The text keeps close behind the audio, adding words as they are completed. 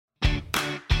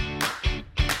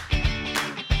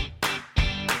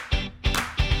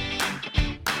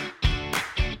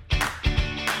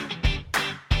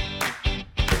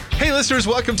listeners,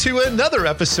 welcome to another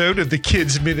episode of the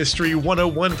Kids Ministry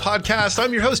 101 podcast.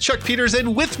 I'm your host, Chuck Peters,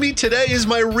 and with me today is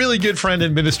my really good friend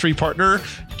and ministry partner,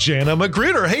 Jana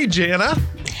Magruder. Hey, Jana.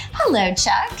 Hello,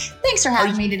 Chuck. Thanks for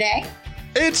having me today.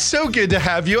 It's so good to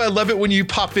have you. I love it when you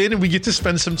pop in and we get to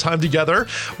spend some time together.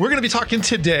 We're going to be talking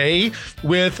today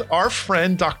with our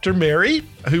friend, Dr. Mary,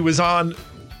 who was on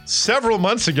several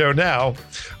months ago now.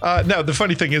 Now, the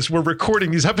funny thing is we're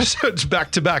recording these episodes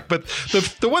back to back, but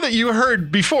the one that you heard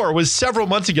before was several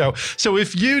months ago. So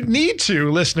if you need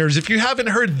to, listeners, if you haven't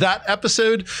heard that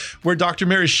episode where Dr.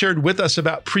 Mary shared with us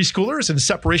about preschoolers and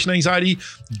separation anxiety,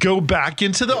 go back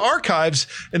into the archives.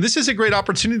 And this is a great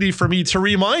opportunity for me to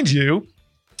remind you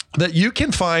that you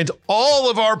can find all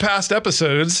of our past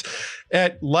episodes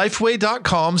at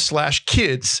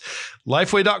lifeway.com/kids.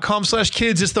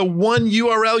 Lifeway.com/kids is the one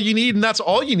URL you need, and that's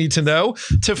all you need to know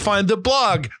to find the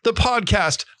blog, the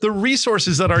podcast, the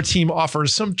resources that our team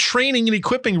offers, some training and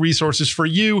equipping resources for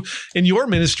you in your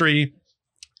ministry,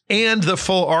 and the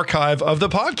full archive of the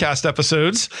podcast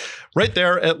episodes right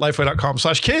there at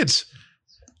lifeway.com/kids.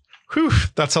 Whew,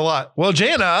 that's a lot. Well,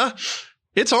 Jana,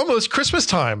 it's almost Christmas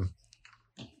time.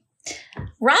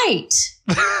 Right.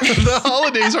 The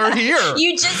holidays are here.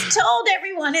 You just told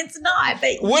everyone it's not,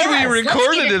 but when we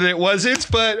recorded it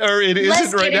wasn't, or it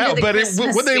isn't right now. But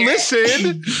when they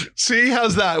listen, see,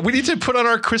 how's that? We need to put on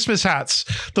our Christmas hats,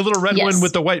 the little red one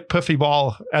with the white puffy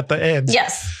ball at the end.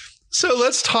 Yes. So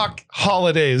let's talk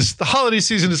holidays. The holiday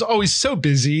season is always so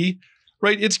busy,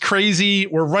 right? It's crazy.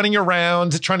 We're running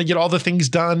around trying to get all the things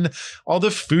done, all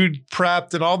the food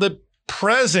prepped and all the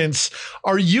presents.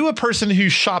 Are you a person who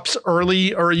shops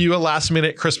early or are you a last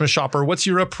minute Christmas shopper? What's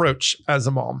your approach as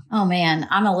a mom? Oh man,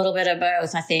 I'm a little bit of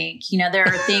both. I think, there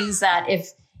are things that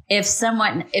if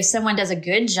someone does a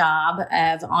good job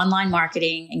of online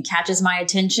marketing and catches my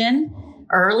attention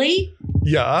early,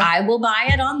 I will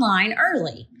buy it online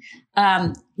early.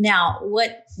 Now,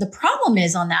 what the problem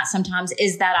is on that sometimes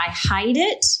is that I hide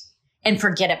it and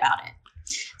forget about it.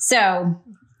 So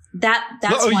that's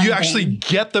one you thing. Actually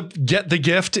get the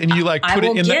gift and you put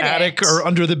it in the attic or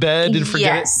under the bed and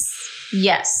forget it?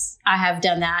 Yes, I have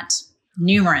done that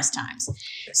numerous times.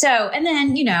 So, and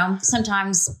then,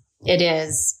 sometimes it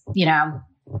is,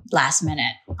 last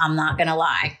minute. I'm not going to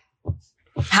lie.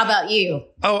 How about you?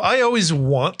 Oh, I always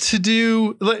want to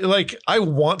do I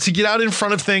want to get out in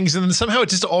front of things and then somehow it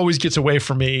just always gets away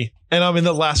from me. And I'm in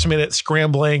the last minute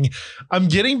scrambling. I'm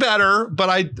getting better, but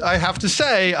I have to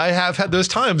say I have had those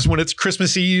times when it's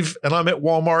Christmas Eve and I'm at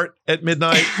Walmart at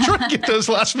midnight trying to get those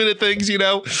last minute things,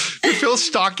 to fill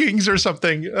stockings or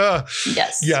something.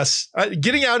 Yes.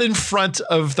 Getting out in front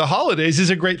of the holidays is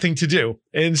a great thing to do.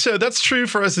 And so that's true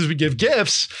for us as we give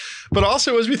gifts, but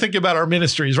also as we think about our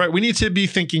ministries, right? We need to be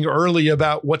thinking early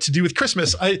about what to do with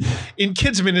Christmas. In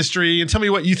kids ministry, and tell me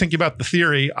what you think about the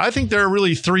theory, I think there are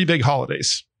really three big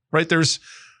holidays. Right? There's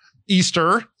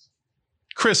Easter,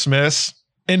 Christmas,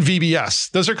 and VBS.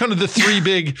 Those are kind of the three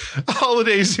big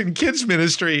holidays in kids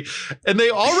ministry. And they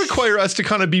all require us to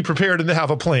kind of be prepared and to have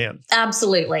a plan.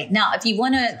 Absolutely. Now, if you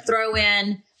want to throw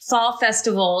in fall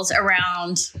festivals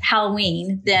around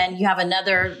Halloween, then you have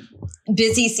another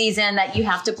busy season that you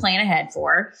have to plan ahead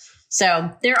for.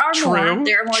 So there are more.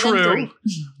 There are more than three.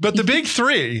 But the big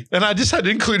three, and I just had to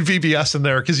include VBS in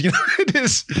there because it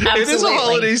is a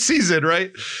holiday season,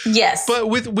 right? Yes. But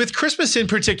with Christmas in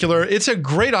particular, it's a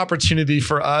great opportunity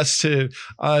for us to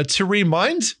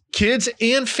remind kids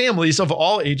and families of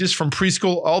all ages, from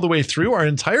preschool all the way through our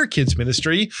entire kids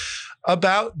ministry,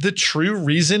 about the true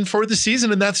reason for the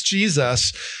season, and that's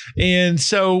Jesus. And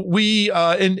so we,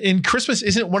 and Christmas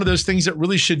isn't one of those things that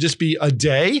really should just be a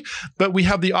day, but we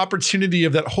have the opportunity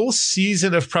of that whole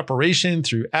season of preparation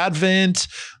through Advent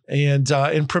and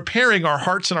in preparing our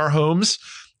hearts and our homes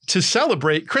to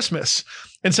celebrate Christmas.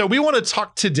 And so we want to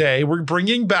talk today. We're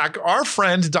bringing back our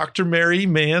friend, Dr. Mary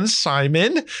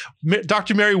Mann-Simon.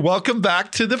 Dr. Mary, welcome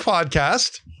back to the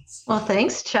podcast. Well,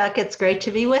 thanks, Chuck. It's great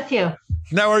to be with you.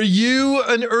 Now, are you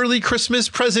an early Christmas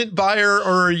present buyer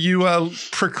or are you a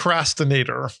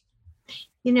procrastinator?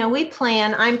 We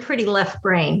plan, I'm pretty left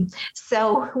brain,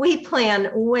 so we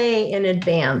plan way in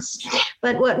advance.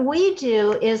 But what we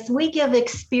do is we give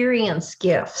experience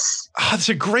gifts. Oh, that's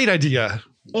a great idea.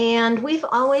 And we've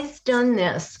always done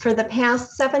this for the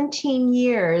past 17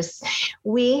 years.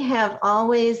 We have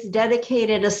always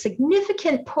dedicated a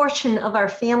significant portion of our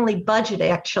family budget,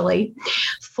 actually,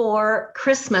 for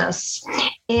Christmas.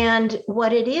 And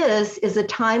what it is a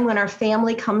time when our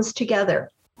family comes together.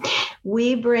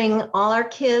 We bring all our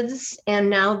kids and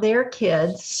now their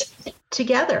kids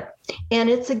together, and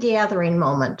it's a gathering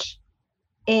moment.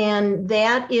 And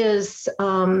that is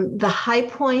the high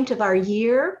point of our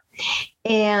year.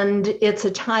 And it's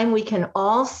a time we can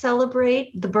all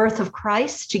celebrate the birth of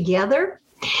Christ together.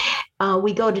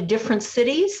 We go to different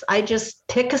cities. I just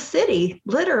pick a city,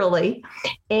 literally,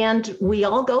 and we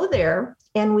all go there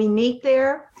and we meet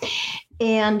there.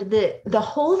 And the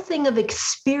whole thing of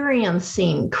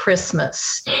experiencing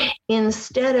Christmas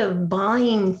instead of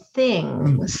buying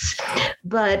things,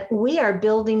 but we are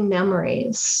building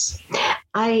memories.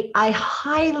 I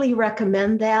highly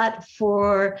recommend that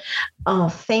for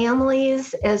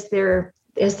families as their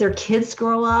kids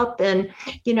grow up. And,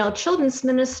 children's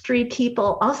ministry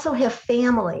people also have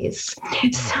families.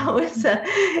 So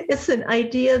it's an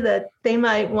idea that they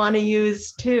might want to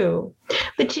use too.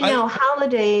 But,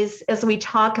 holidays, as we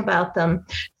talk about them,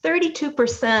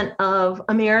 32% of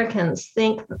Americans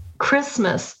think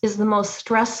Christmas is the most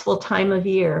stressful time of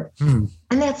year.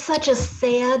 And that's such a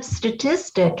sad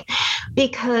statistic,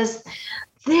 because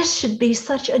this should be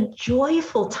such a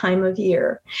joyful time of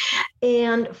year.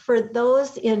 And for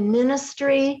those in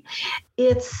ministry,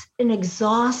 it's an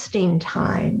exhausting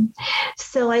time.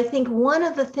 So I think one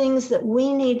of the things that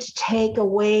we need to take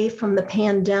away from the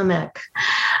pandemic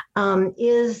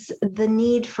is the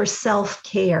need for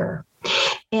self-care.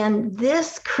 And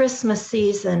this Christmas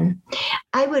season,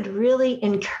 I would really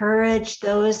encourage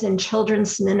those in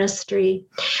children's ministry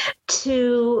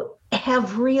to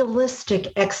have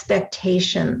realistic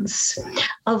expectations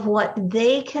of what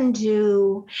they can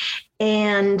do,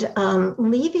 and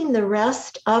leaving the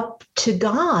rest up to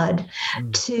God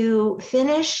to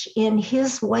finish in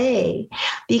His way,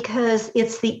 because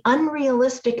it's the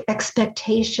unrealistic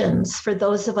expectations for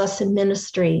those of us in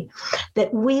ministry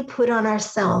that we put on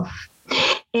ourselves.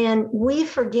 And we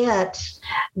forget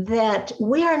that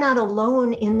we are not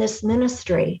alone in this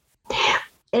ministry.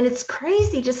 And it's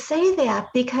crazy to say that,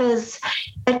 because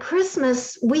at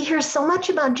Christmas, we hear so much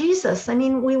about Jesus. I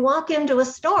mean, we walk into a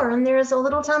store and there's a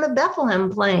Little Town of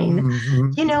Bethlehem playing,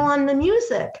 on the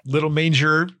music. Little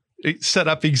manger set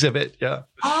up exhibit. Yeah.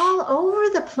 All over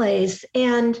the place.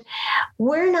 And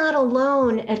we're not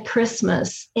alone at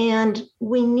Christmas. And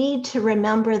we need to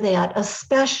remember that,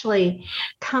 especially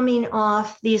coming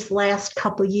off these last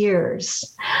couple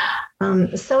years.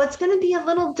 So it's going to be a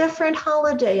little different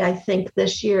holiday, I think,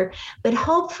 this year, but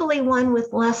hopefully one with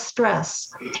less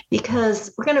stress,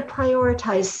 because we're going to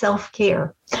prioritize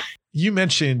self-care. You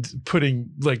mentioned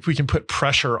we can put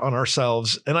pressure on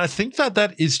ourselves. And I think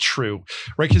that is true,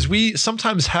 right? Because we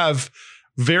sometimes have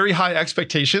very high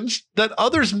expectations that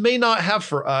others may not have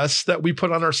for us, that we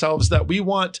put on ourselves, that we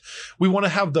want to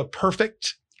have the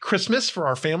perfect Christmas for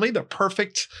our family, the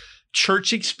perfect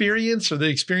church experience, or the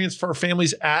experience for our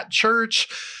families at church.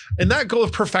 And that goal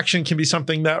of perfection can be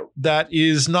something that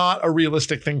is not a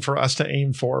realistic thing for us to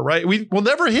aim for, right? We will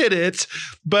never hit it,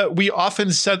 but we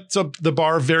often set up the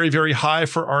bar very, very high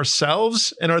for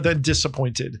ourselves and are then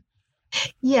disappointed.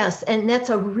 Yes, and that's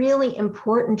a really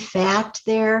important fact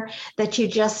there that you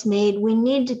just made. We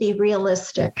need to be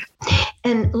realistic.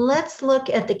 And let's look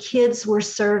at the kids we're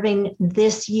serving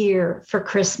this year for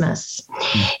Christmas.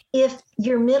 If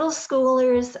your middle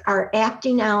schoolers are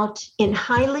acting out in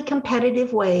highly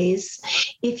competitive ways,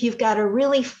 if you've got a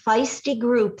really feisty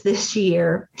group this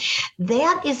year,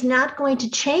 that is not going to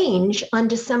change on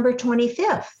December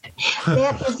 25th.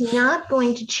 That is not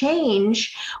going to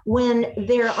change when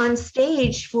they're on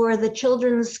stage for the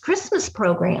children's Christmas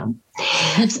program.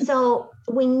 So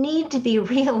we need to be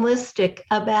realistic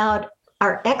about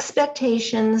our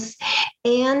expectations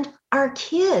and our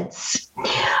kids.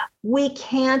 We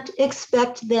can't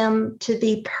expect them to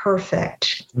be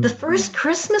perfect. The first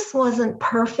Christmas wasn't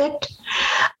perfect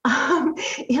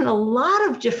in a lot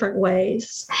of different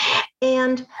ways.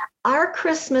 And our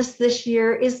Christmas this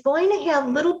year is going to have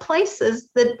little places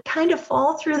that kind of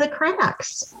fall through the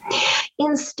cracks.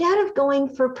 Instead of going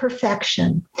for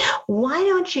perfection, why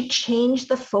don't you change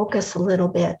the focus a little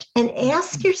bit and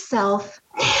ask yourself,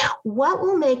 what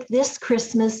will make this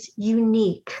Christmas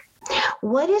unique?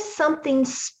 What is something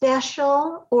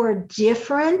special or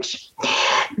different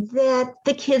that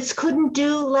the kids couldn't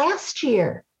do last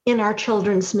year in our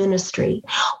children's ministry?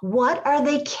 What are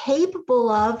they capable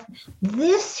of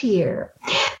this year?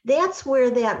 That's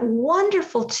where that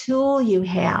wonderful tool you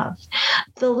have,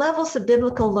 the levels of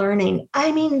biblical learning.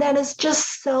 I mean, that is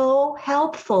just so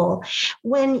helpful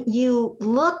when you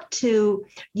look to,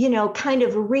 kind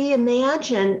of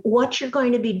reimagine what you're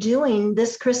going to be doing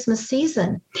this Christmas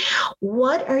season.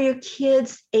 What are your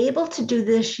kids able to do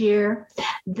this year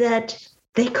that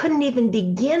they couldn't even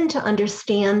begin to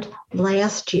understand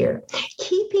last year?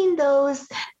 Keeping those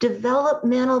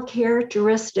developmental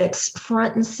characteristics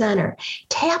front and center.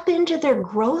 Tap into their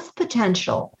growth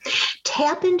potential.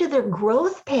 Tap into their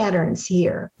growth patterns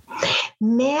here.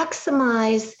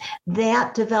 Maximize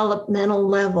that developmental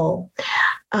level.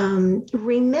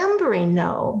 Remembering,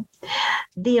 though,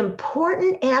 the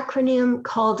important acronym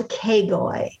called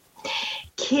KAGOY.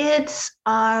 Kids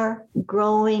are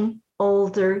growing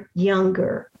older,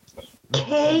 younger.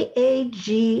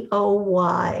 KAGOY.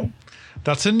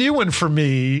 That's a new one for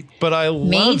me, but I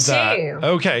love that. Me too.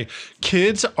 Okay.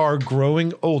 Kids are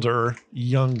growing older,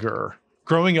 younger,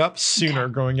 growing up sooner,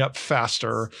 growing up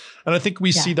faster. And I think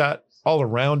we see that all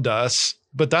around us,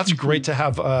 but that's great to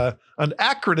have an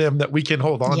acronym that we can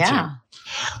hold on to.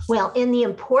 Well, and the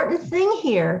important thing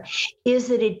here is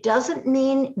that it doesn't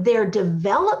mean their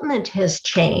development has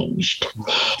changed.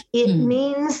 It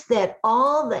means that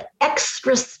all the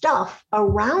extra stuff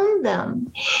around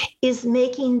them is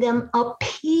making them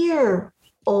appear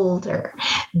older.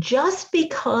 Just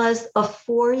because a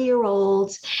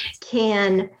 4-year-old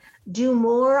can do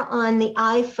more on the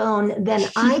iPhone than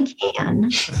I can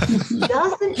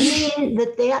doesn't mean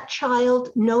that that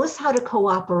child knows how to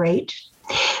cooperate.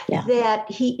 That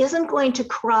he isn't going to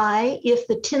cry if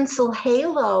the tinsel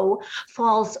halo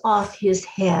falls off his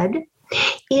head.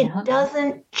 It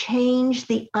doesn't change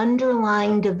the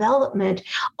underlying development.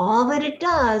 All that it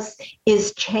does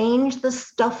is change the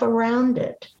stuff around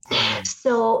it.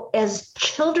 So as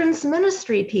children's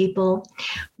ministry people,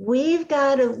 we've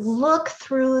got to look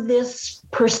through this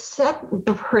perspective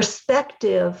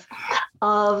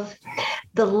of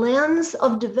the lens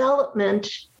of development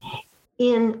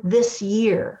in this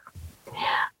year.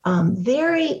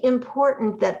 Very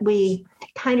important that we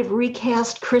kind of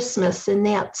recast Christmas in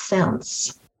that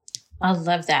sense. I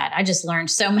love that. I just learned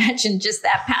so much in just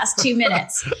that past 2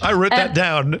 minutes. I wrote that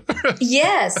down.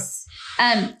 Yes.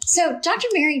 So Dr.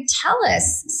 Mary, tell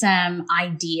us some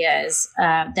ideas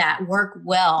that work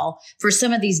well for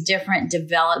some of these different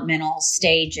developmental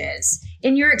stages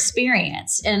in your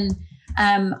experience. And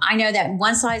I know that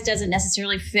one size doesn't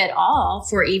necessarily fit all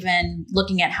for even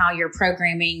looking at how you're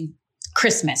programming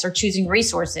Christmas or choosing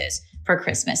resources for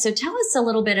Christmas. So tell us a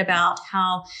little bit about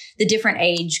how the different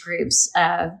age groups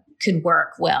could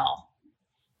work well.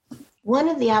 One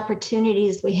of the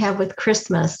opportunities we have with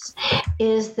Christmas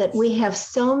is that we have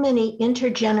so many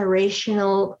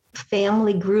intergenerational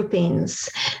family groupings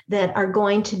that are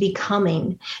going to be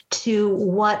coming to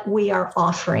what we are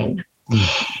offering.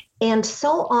 And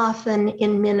so often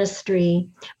in ministry,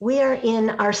 we are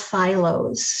in our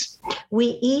silos.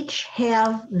 We each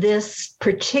have this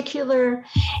particular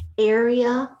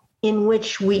area in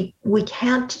which we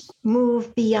can't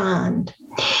move beyond.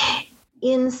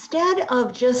 Instead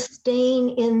of just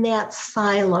staying in that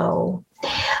silo,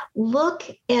 look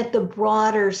at the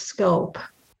broader scope.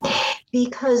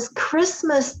 Because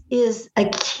Christmas is a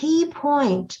key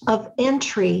point of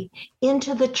entry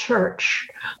into the church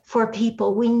for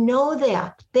people. We know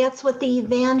that. That's what the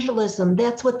evangelism,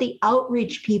 that's what the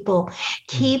outreach people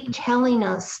keep telling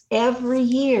us every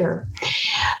year.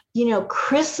 You know,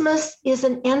 Christmas is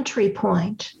an entry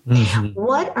point.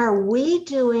 What are we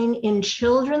doing in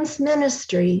children's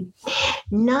ministry,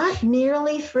 not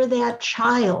merely for that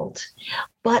child,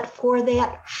 but for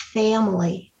that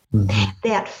family?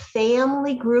 That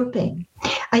family grouping.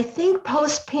 I think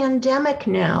post-pandemic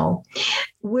now,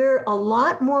 we're a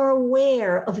lot more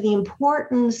aware of the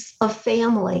importance of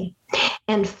family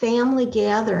and family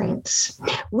gatherings.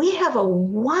 We have a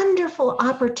wonderful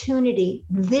opportunity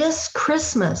this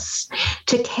Christmas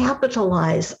to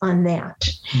capitalize on that.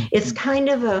 It's kind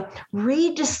of a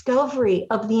rediscovery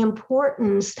of the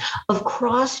importance of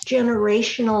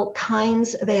cross-generational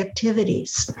kinds of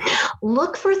activities.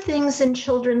 Look for things in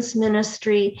children's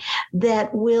ministry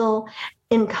that will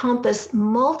encompass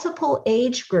multiple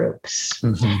age groups.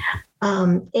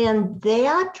 And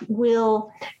that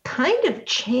will kind of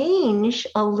change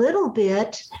a little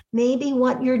bit, maybe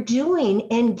what you're doing,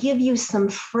 and give you some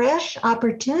fresh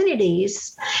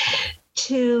opportunities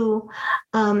to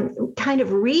kind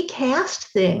of recast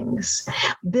things,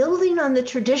 building on the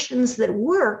traditions that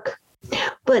work,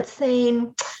 but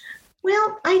saying,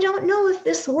 well, I don't know if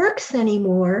this works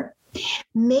anymore.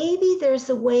 Maybe there's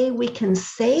a way we can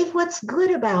save what's good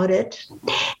about it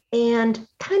and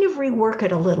kind of rework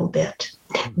it a little bit.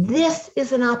 This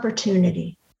is an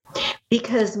opportunity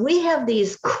because we have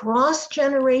these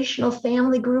cross-generational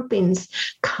family groupings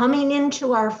coming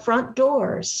into our front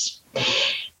doors.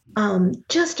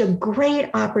 Just a great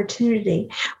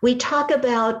opportunity. We talk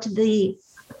about the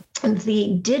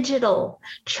the digital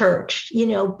church,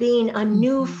 being a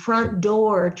new front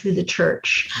door to the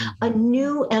church, a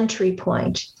new entry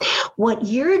point. What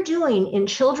you're doing in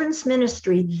children's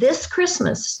ministry this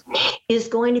Christmas is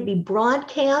going to be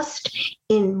broadcast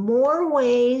in more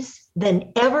ways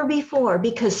than ever before,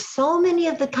 because so many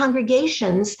of the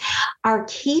congregations are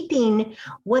keeping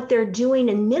what they're doing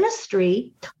in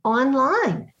ministry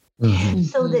online.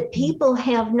 So that people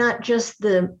have not just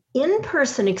the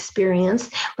in-person experience,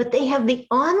 but they have the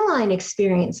online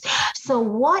experience. So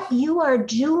what you are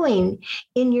doing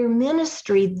in your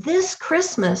ministry this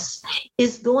Christmas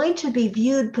is going to be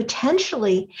viewed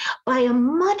potentially by a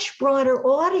much broader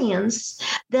audience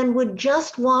than would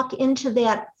just walk into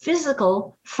that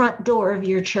physical front door of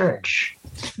your church.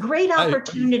 Great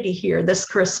opportunity here this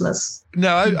Christmas.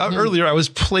 Now, earlier I was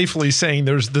playfully saying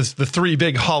there's the three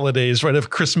big holidays, right, of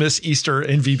Christmas, Easter,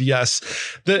 and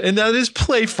VBS. And that is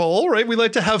playful, right? We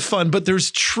like to have fun, but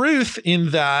there's truth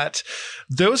in that.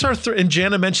 Those are, and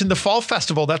Jana mentioned the Fall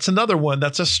Festival. That's another one.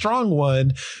 That's a strong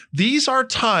one. These are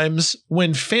times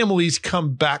when families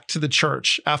come back to the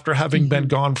church after having been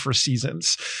gone for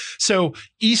seasons. So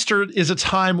Easter is a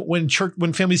time when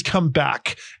families come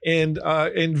back, and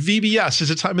VBS is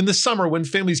a time in the summer when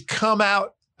families come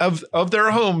out of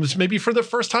their homes, maybe for the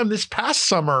first time this past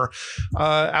summer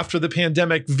after the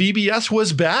pandemic. VBS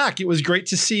was back. It was great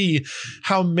to see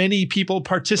how many people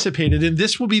participated. And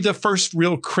this will be the first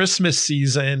real Christmas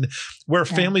season where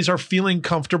families are feeling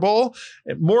comfortable,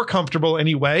 more comfortable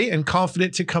anyway, and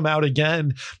confident to come out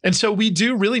again. And so we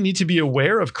do really need to be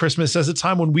aware of Christmas as a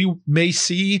time when we may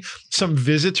see some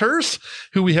visitors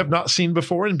who we have not seen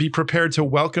before and be prepared to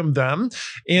welcome them,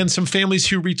 and some families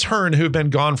who return who have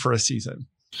been gone for a season.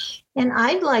 And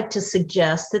I'd like to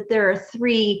suggest that there are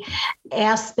three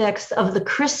aspects of the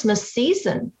Christmas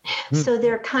season. So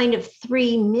there are kind of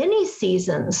three mini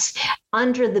seasons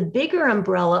under the bigger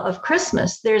umbrella of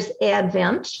Christmas. There's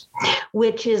Advent,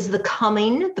 which is the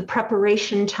coming, the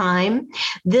preparation time.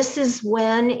 This is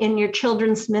when in your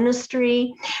children's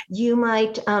ministry, you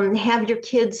might have your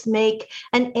kids make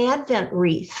an Advent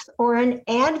wreath or an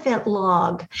Advent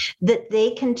log that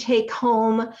they can take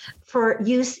home for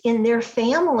use in their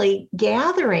family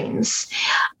gatherings.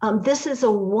 This is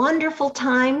a wonderful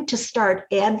time to start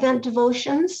Advent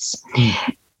devotions.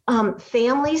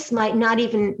 Families might not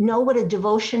even know what a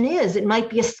devotion is. It might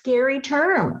be a scary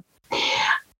term.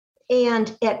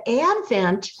 And at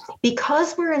Advent,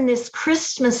 because we're in this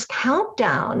Christmas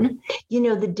countdown,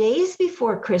 the days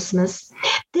before Christmas,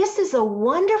 this is a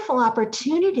wonderful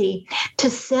opportunity to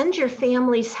send your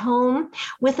families home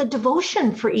with a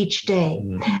devotion for each day,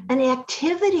 an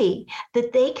activity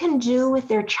that they can do with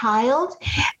their child,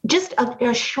 just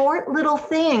a short little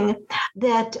thing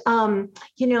that,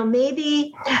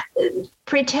 maybe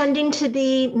pretending to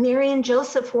be Mary and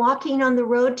Joseph walking on the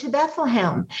road to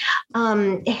Bethlehem.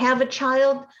 Have a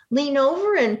child lean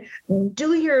over and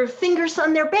do your fingers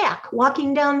on their back,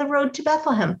 walking down the road to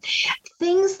Bethlehem.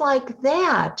 Things like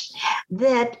that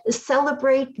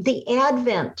celebrate the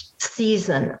Advent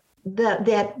season,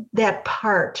 that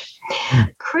part.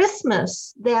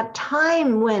 Christmas, that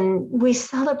time when we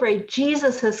celebrate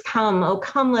Jesus has come. Oh,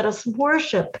 come, let us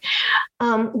worship.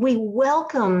 We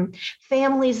welcome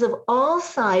families of all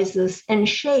sizes and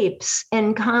shapes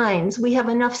and kinds. We have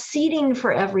enough seating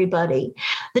for everybody.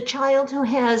 The child who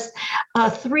has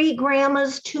 3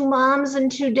 grandmas, 2 moms,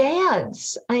 and 2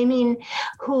 dads.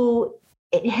 Who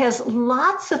it has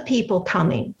lots of people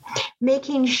coming,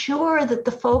 making sure that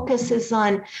the focus is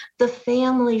on the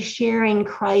family sharing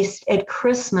Christ at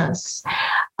Christmas,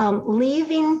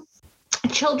 leaving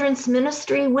children's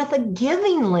ministry with a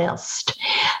giving list,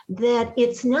 that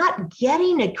it's not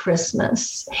getting at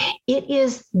Christmas, it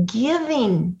is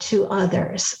giving to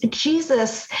others.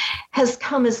 Jesus has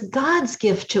come as God's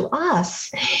gift to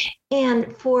us.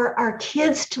 And for our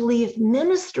kids to leave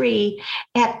ministry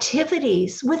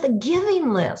activities with a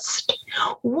giving list,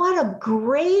 what a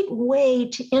great way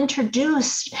to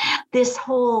introduce this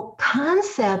whole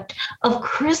concept of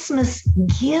Christmas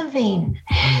giving.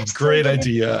 Great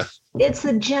idea. It's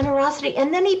the generosity.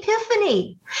 And then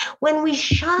Epiphany, when we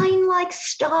shine like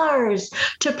stars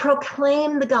to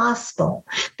proclaim the gospel.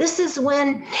 This is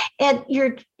when in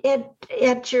your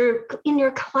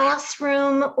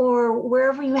classroom or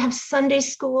wherever you have Sunday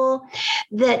school,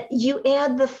 that you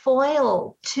add the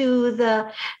foil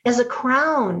as a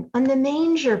crown on the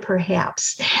manger,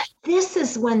 perhaps. This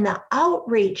is when the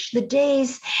outreach, the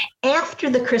days after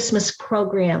the Christmas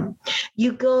program,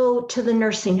 you go to the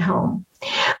nursing home,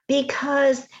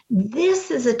 because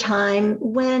this is a time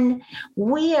when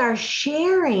we are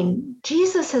sharing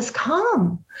Jesus has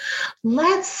come.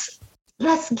 Let's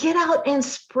let's get out and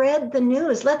spread the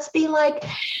news. Let's be like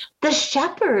the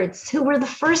shepherds who were the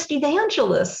first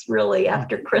evangelists, really,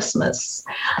 after Christmas.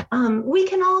 We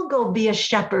can all go be a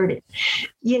shepherd,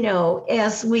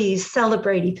 as we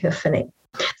celebrate Epiphany.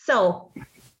 So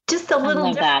just a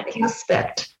little different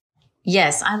aspect.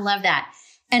 Yes, I love that.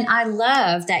 And I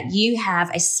love that you have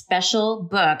a special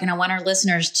book, and I want our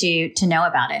listeners to know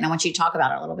about it. And I want you to talk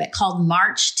about it a little bit, called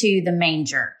March to the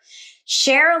Manger.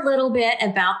 Share a little bit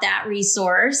about that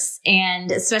resource,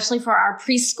 and especially for our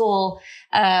preschool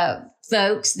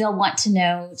folks, they'll want to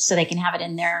know so they can have it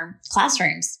in their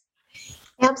classrooms.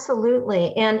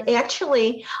 Absolutely. And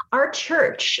actually, our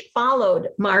church followed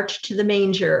March to the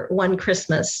Manger one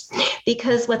Christmas,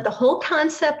 because what the whole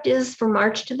concept is for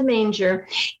March to the Manger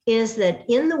is that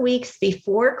in the weeks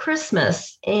before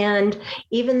Christmas, and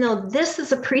even though this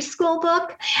is a preschool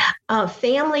book,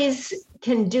 families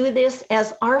can do this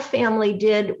as our family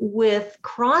did with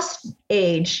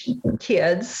cross-age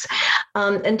kids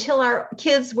until our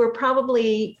kids were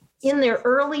probably in their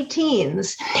early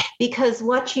teens, because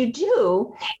what you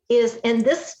do is, and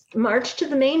this March to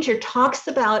the Manger talks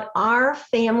about our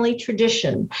family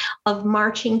tradition of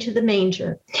marching to the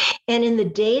manger. And in the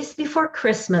days before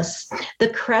Christmas, the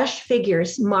creche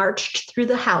figures marched through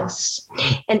the house,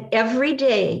 and every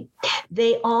day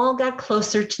they all got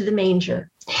closer to the manger,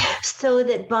 so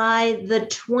that by the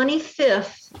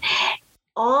 25th,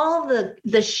 all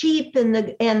the sheep and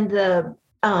the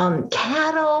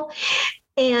cattle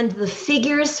and the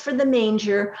figures for the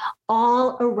manger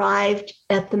all arrived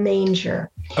at the manger.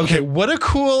 Okay, what a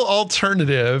cool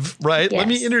alternative, right? Yes. Let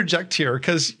me interject here,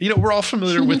 because we're all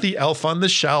familiar with the elf on the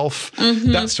shelf,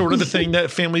 that sort of the thing that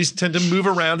families tend to move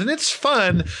around, and it's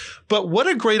fun. But what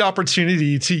a great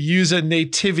opportunity to use a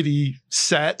nativity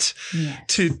set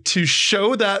to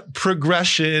show that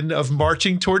progression of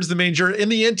marching towards the manger in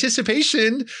the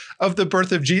anticipation of the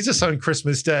birth of Jesus on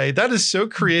Christmas Day. That is so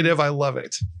creative. I love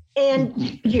it.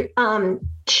 And your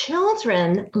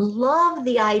children love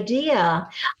the idea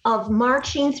of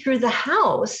marching through the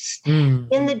house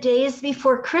in the days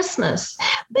before Christmas.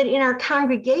 But in our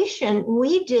congregation,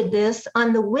 we did this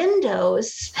on the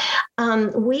windows.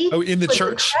 In the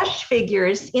church, creche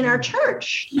figures in our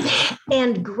church,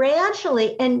 and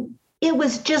gradually, and it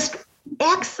was just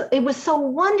excellent. It was so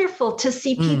wonderful to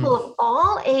see people of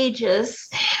all ages.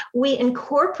 We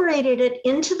incorporated it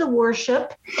into the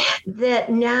worship,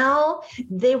 that now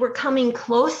they were coming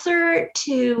closer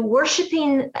to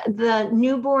worshiping the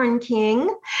newborn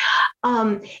King.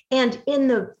 And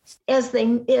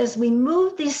as we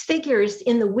moved these figures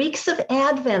in the weeks of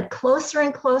Advent closer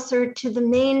and closer to the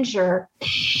manger,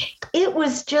 it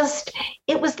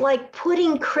was like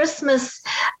putting Christmas,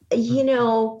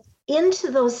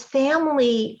 into those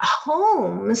family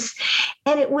homes.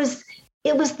 And it was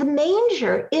the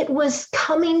manger. It was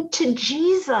coming to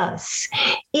Jesus.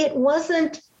 It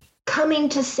wasn't coming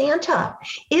to Santa.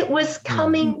 It was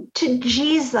coming to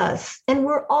Jesus. And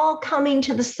we're all coming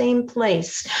to the same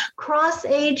place. Cross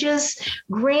ages,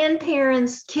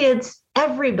 grandparents, kids,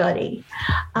 everybody.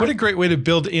 What a great way to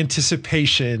build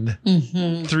anticipation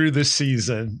through the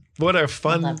season. What a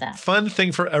fun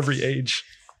thing for every age.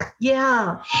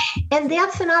 Yeah. And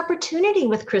that's an opportunity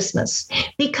with Christmas,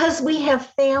 because we have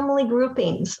family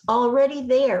groupings already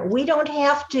there. We don't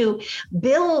have to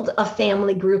build a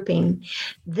family grouping.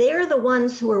 They're the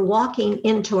ones who are walking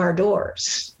into our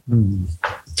doors.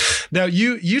 Now,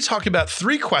 you talk about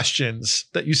 3 questions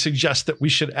that you suggest that we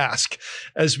should ask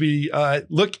as we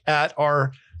look at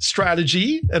our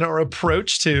strategy and our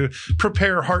approach to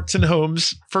prepare hearts and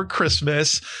homes for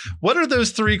Christmas. What are those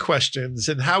 3 questions,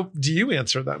 and how do you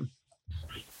answer them?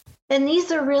 And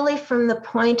these are really from the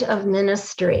point of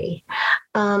ministry.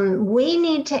 We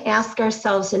need to ask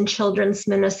ourselves in children's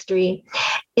ministry,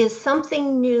 is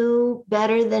something new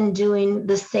better than doing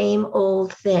the same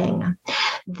old thing?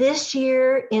 This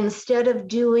year, instead of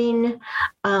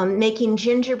making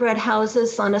gingerbread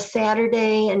houses on a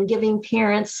Saturday and giving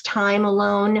parents time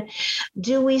alone,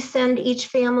 do we send each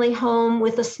family home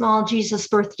with a small Jesus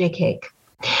birthday cake?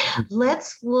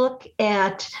 Let's look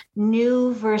at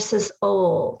new versus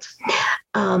old.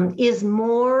 Is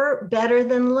more better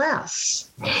than less?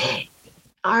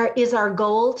 Is our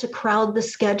goal to crowd the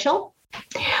schedule?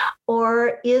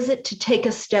 Or is it to take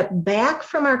a step back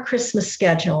from our Christmas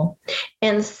schedule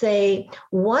and say,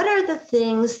 what are the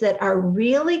things that are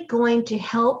really going to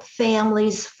help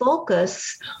families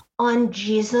focus on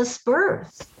Jesus'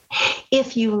 birth?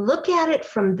 If you look at it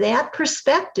from that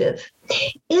perspective,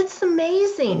 it's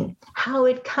amazing how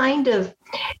it kind of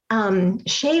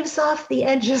shaves off the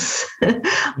edges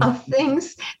of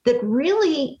things that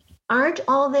really aren't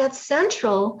all that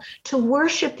central to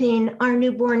worshiping our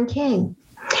newborn King.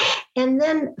 And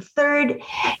then third,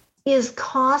 is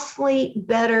costly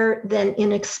better than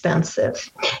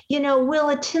inexpensive? Will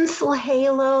a tinsel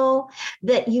halo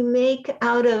that you make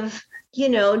out of,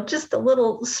 just a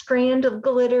little strand of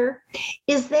glitter,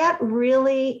 is that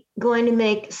really going to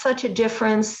make such a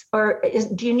difference? Or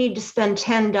do you need to spend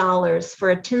 $10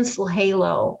 for a tinsel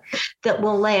halo that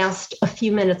will last a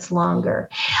few minutes longer?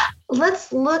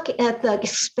 Let's look at the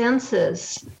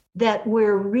expenses that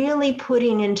we're really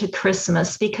putting into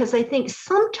Christmas, because I think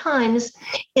sometimes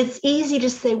it's easy to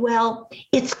say, well,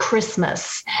 it's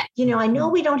Christmas. I know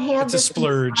we don't have it's this a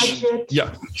splurge budget.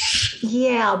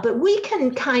 Yeah, but we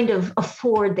can kind of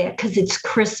afford that because it's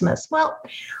Christmas. Well,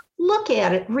 look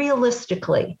at it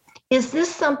realistically. Is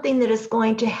this something that is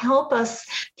going to help us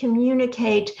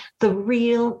communicate the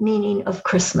real meaning of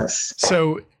Christmas?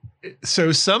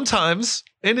 So sometimes,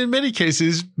 and in many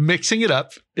cases, mixing it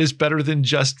up is better than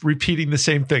just repeating the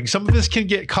same thing. Some of us can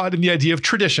get caught in the idea of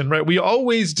tradition, right? We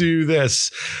always do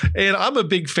this. And I'm a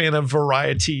big fan of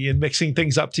variety and mixing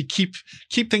things up to keep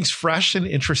things fresh and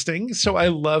interesting. So I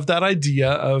love that idea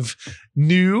of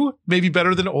new, maybe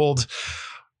better than old.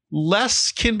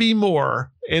 Less can be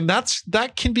more. And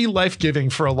that can be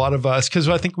life-giving for a lot of us, because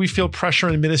I think we feel pressure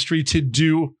in ministry to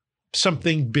do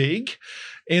something big.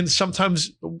 And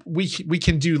sometimes we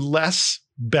can do less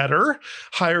better,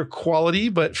 higher quality,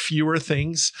 but fewer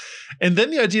things. And then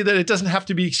the idea that it doesn't have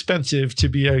to be expensive to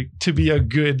be a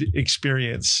good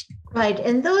experience. Right.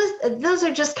 And those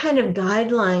are just kind of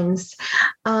guidelines.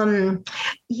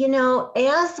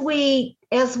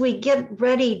 As we get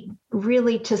ready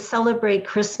really to celebrate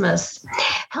Christmas,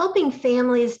 helping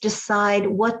families decide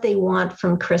what they want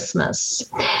from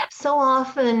Christmas. So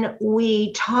often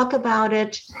we talk about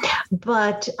it,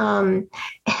 but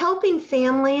helping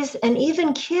families and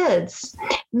even kids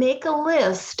make a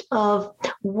list of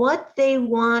what they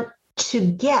want to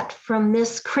get from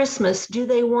this Christmas. Do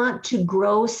they want to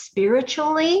grow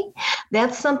spiritually?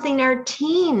 That's something our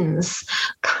teens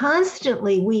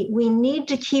constantly, we need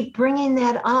to keep bringing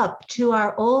that up to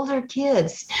our older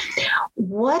kids.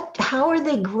 How are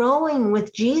they growing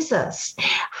with Jesus?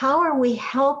 How are we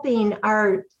helping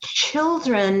our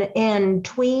children and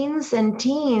tweens and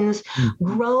teens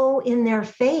grow in their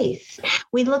faith?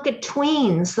 We look at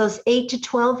tweens, those 8 to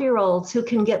 12-year-olds who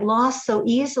can get lost so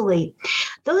easily.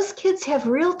 Those kids have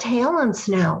real talents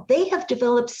now. They have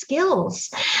developed skills.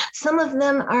 Some of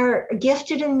them are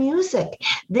gifted in music.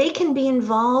 They can be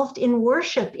involved in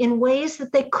worship in ways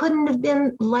that they couldn't have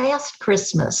been last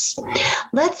Christmas.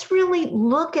 Let's really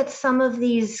look at some of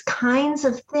these kinds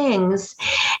of things.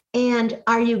 And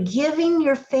are you giving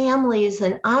your families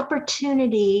an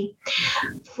opportunity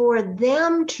for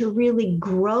them to really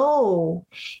grow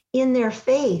in their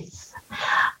faith?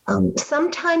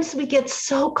 Sometimes we get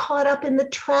so caught up in the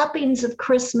trappings of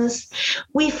Christmas,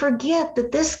 we forget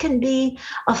that this can be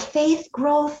a faith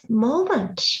growth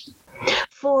moment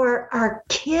for our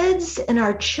kids and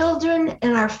our children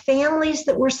and our families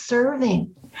that we're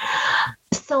serving.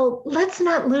 So let's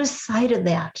not lose sight of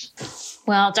that.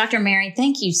 Well, Dr. Mary,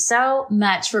 thank you so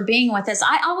much for being with us.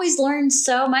 I always learn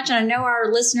so much, and I know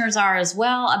our listeners are as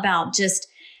well, about just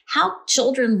how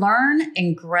children learn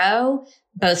and grow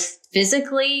both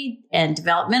physically and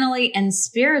developmentally and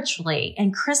spiritually.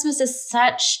 And Christmas is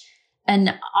such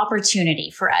an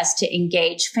opportunity for us to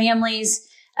engage families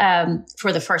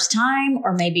for the first time,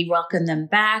 or maybe welcome them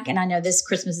back. And I know this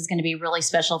Christmas is going to be really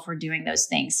special for doing those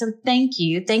things. So thank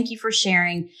you. Thank you for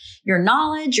sharing your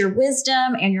knowledge, your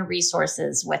wisdom, and your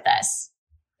resources with us.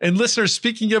 And listeners,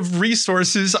 speaking of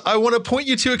resources, I want to point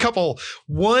you to a couple.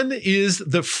 One is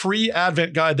the free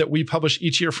Advent guide that we publish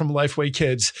each year from Lifeway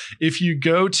Kids. If you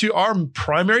go to our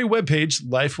primary webpage,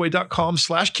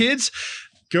 lifeway.com/kids,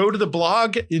 go to the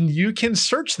blog and you can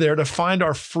search there to find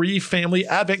our free family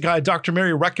Advent guide. Dr.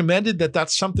 Mary recommended that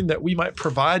that's something that we might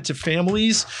provide to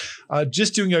families.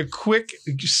 Just doing a quick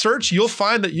search, you'll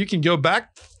find that you can go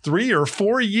back 3 or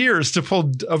 4 years to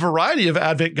pull a variety of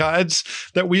Advent guides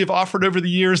that we have offered over the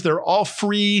years. They're all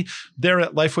free there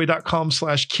at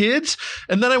lifeway.com/kids.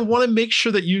 And then I want to make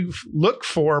sure that you look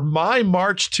for My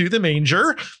March to the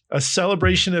Manger, a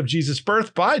celebration of Jesus'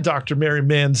 birth by Dr. Mary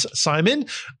Manns Simon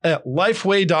at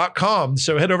lifeway.com.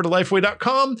 So head over to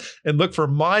lifeway.com and look for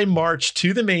My March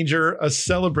to the Manger, a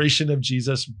celebration of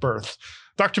Jesus' birth.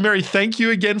 Dr. Mary, thank you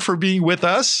again for being with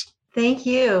us. Thank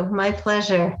you. My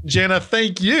pleasure. Jana,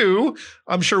 thank you.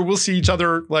 I'm sure we'll see each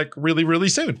other really, really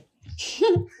soon.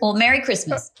 Well, Merry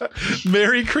Christmas.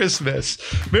 Merry Christmas.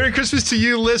 Merry Christmas to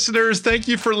you listeners. Thank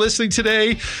you for listening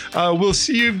today. We'll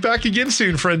see you back again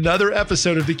soon for another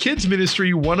episode of the Kids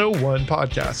Ministry 101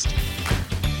 podcast.